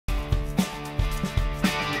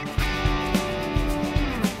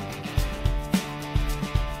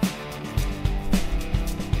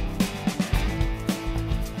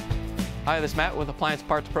Hi, this is Matt with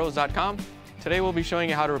AppliancePartsPros.com. Today we'll be showing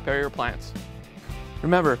you how to repair your appliance.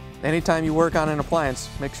 Remember, anytime you work on an appliance,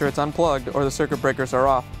 make sure it's unplugged or the circuit breakers are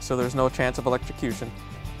off so there's no chance of electrocution.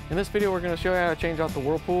 In this video we're going to show you how to change out the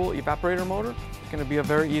Whirlpool evaporator motor. It's going to be a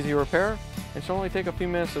very easy repair. It should only take a few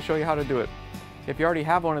minutes to show you how to do it. If you already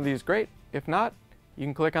have one of these, great. If not, you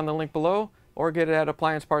can click on the link below or get it at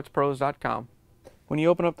AppliancePartsPros.com. When you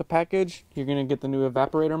open up the package, you're going to get the new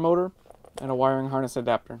evaporator motor and a wiring harness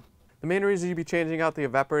adapter. The main reason you'd be changing out the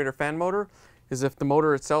evaporator fan motor is if the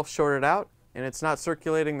motor itself shorted out and it's not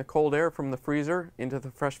circulating the cold air from the freezer into the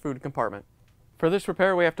fresh food compartment. For this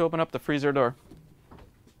repair, we have to open up the freezer door.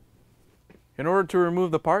 In order to remove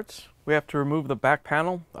the parts, we have to remove the back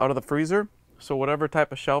panel out of the freezer. So whatever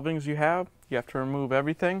type of shelvings you have to remove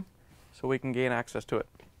everything so we can gain access to it.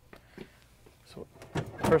 So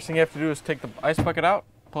first thing you have to do is take the ice bucket out,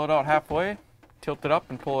 pull it out halfway, tilt it up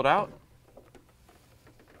and pull it out.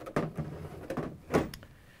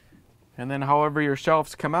 And then however your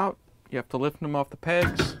shelves come out, you have to lift them off the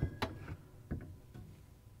pegs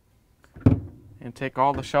and take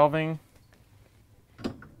all the shelving.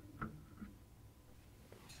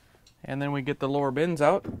 And then we get the lower bins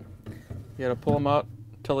out. You gotta pull them out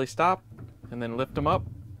until they stop and then lift them up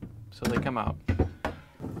so they come out.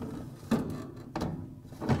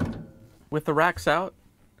 With the racks out,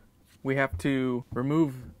 we have to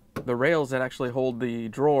remove the rails that actually hold the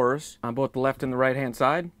drawers on both the left and the right hand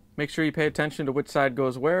side. Make sure you pay attention to which side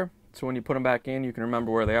goes where, so when you put them back in, you can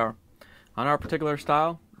remember where they are. On our particular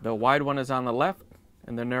style, the wide one is on the left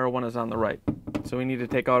and the narrow one is on the right. So we need to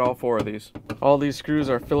take out all four of these. All these screws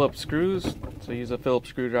are Phillips screws, so use a Phillips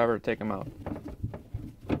screwdriver to take them out.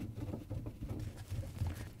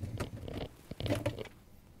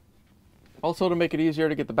 Also, to make it easier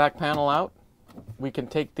to get the back panel out, we can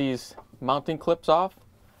take these mounting clips off.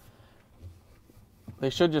 They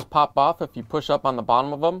should just pop off if you push up on the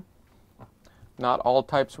bottom of them. Not all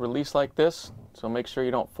types release like this, so make sure you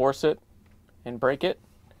don't force it and break it.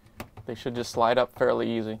 They should just slide up fairly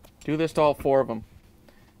easy. Do this to all four of them.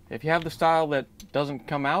 If you have the style that doesn't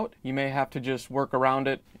come out, you may have to just work around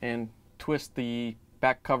it and twist the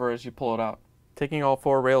back cover as you pull it out. Taking all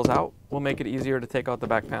four rails out will make it easier to take out the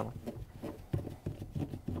back panel.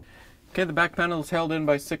 Okay, the back panel is held in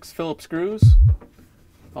by 6 Phillips screws.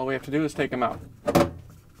 All we have to do is take them out.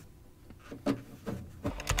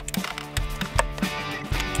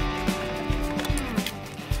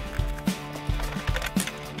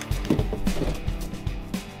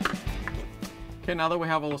 Okay, now that we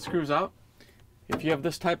have all the screws out, if you have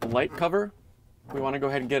this type of light cover, we want to go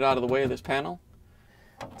ahead and get out of the way of this panel.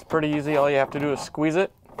 It's pretty easy. All you have to do is squeeze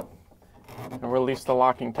it and release the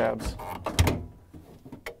locking tabs.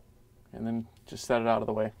 And then just set it out of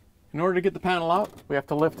the way. In order to get the panel out, we have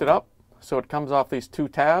to lift it up so it comes off these 2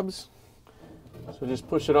 tabs. So just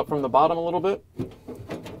push it up from the bottom a little bit.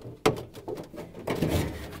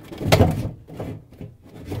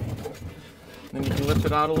 Then you can lift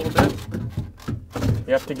it out a little bit.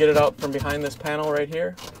 You have to get it out from behind this panel right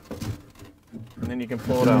here, and then you can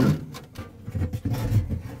pull it out.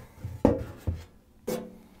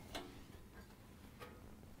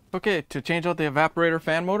 Okay, to change out the evaporator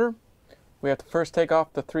fan motor, we have to first take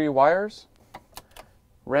off the 3 wires.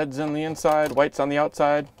 Red's on the inside, white's on the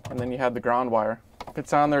outside, and then you have the ground wire. If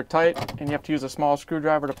it's on there tight and you have to use a small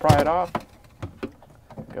screwdriver to pry it off,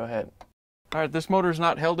 go ahead. Alright, this motor is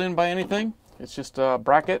not held in by anything. It's just a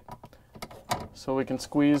bracket. So we can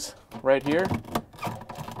squeeze right here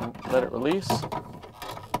and let it release.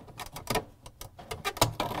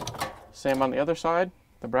 Same on the other side.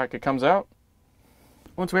 The bracket comes out.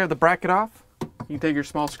 Once we have the bracket off, you can take your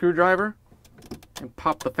small screwdriver and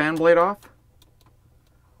pop the fan blade off.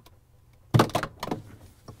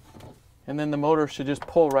 And then the motor should just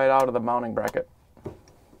pull right out of the mounting bracket.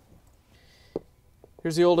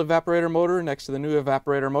 Here's the old evaporator motor next to the new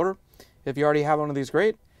evaporator motor. If you already have one of these,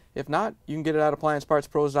 great. If not, you can get it at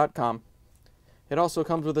AppliancePartsPros.com. It also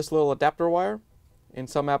comes with this little adapter wire. In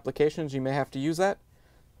some applications, you may have to use that.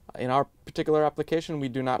 In our particular application, we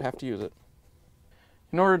do not have to use it.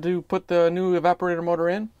 In order to put the new evaporator motor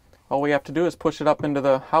in, all we have to do is push it up into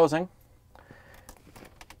the housing,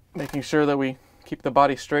 making sure that we keep the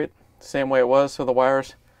body straight the same way it was so the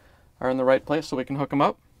wires are in the right place so we can hook them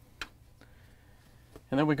up.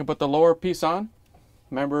 And then we can put the lower piece on.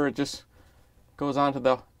 Remember, it just goes onto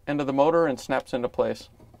the end of the motor and snaps into place.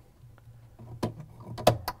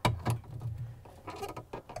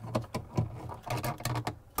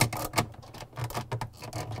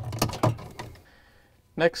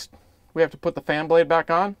 Next, we have to put the fan blade back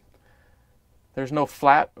on. There's no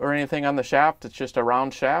flat or anything on the shaft, it's just a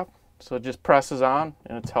round shaft. So it just presses on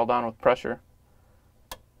and it's held on with pressure.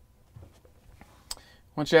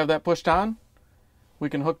 Once you have that pushed on, we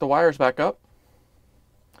can hook the wires back up.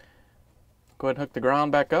 Go ahead and hook the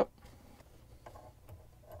ground back up.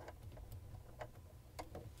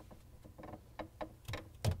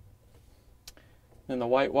 Then the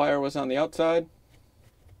white wire was on the outside.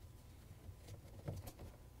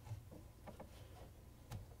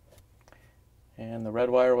 And the red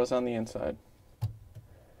wire was on the inside.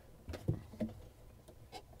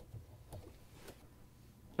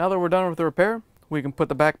 Now that we're done with the repair, we can put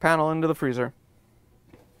the back panel into the freezer.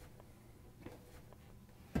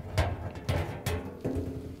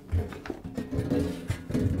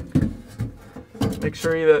 Make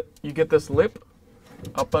sure that you get this lip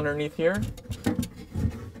up underneath here.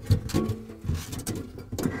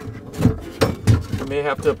 You may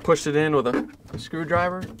have to push it in with a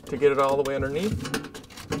screwdriver to get it all the way underneath.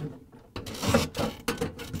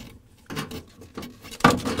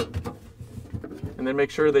 And then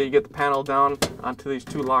make sure that you get the panel down onto these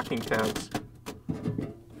two locking tabs.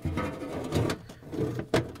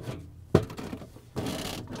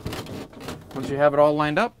 Once you have it all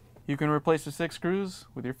lined up, you can replace the 6 screws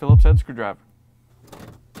with your Phillips head screwdriver.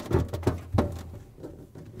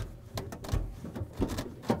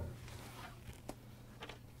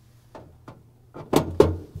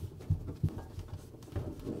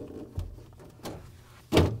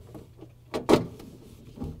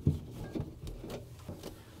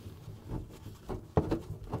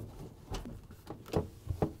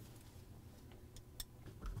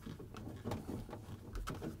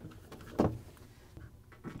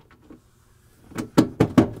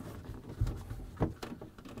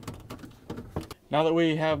 Now that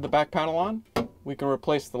we have the back panel on, we can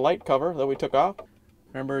replace the light cover that we took off.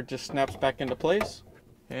 Remember, it just snaps back into place.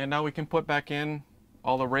 And now we can put back in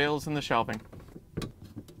all the rails and the shelving.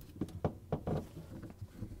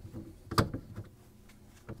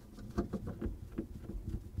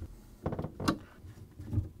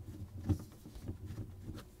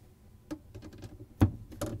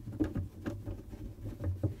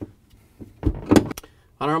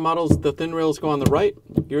 On our models, the thin rails go on the right.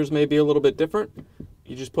 Yours may be a little bit different.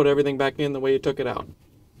 You just put everything back in the way you took it out.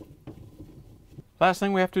 Last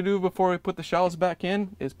thing we have to do before we put the shelves back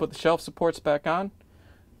in is put the shelf supports back on.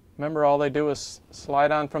 Remember, all they do is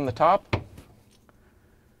slide on from the top.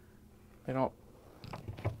 They don't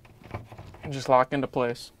just lock into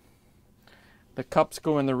place. The cups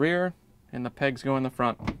go in the rear and the pegs go in the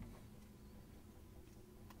front.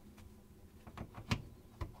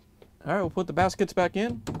 All right, we'll put the baskets back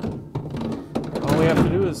in. All we have to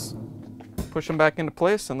do is push them back into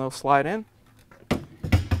place and they'll slide in.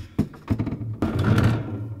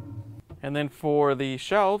 And then for the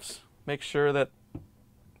shelves, make sure that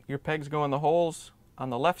your pegs go in the holes on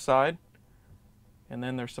the left side and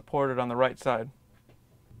then they're supported on the right side.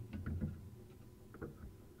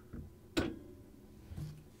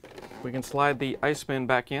 We can slide the ice bin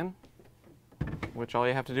back in, which all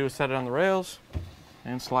you have to do is set it on the rails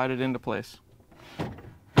and slide it into place.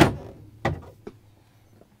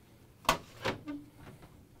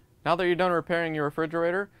 Now that you're done repairing your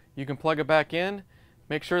refrigerator, you can plug it back in,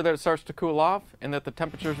 make sure that it starts to cool off, and that the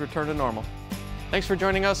temperatures return to normal. Thanks for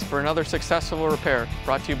joining us for another successful repair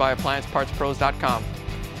brought to you by AppliancePartsPros.com.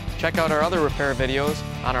 Check out our other repair videos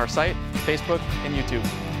on our site, Facebook, and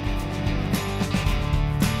YouTube.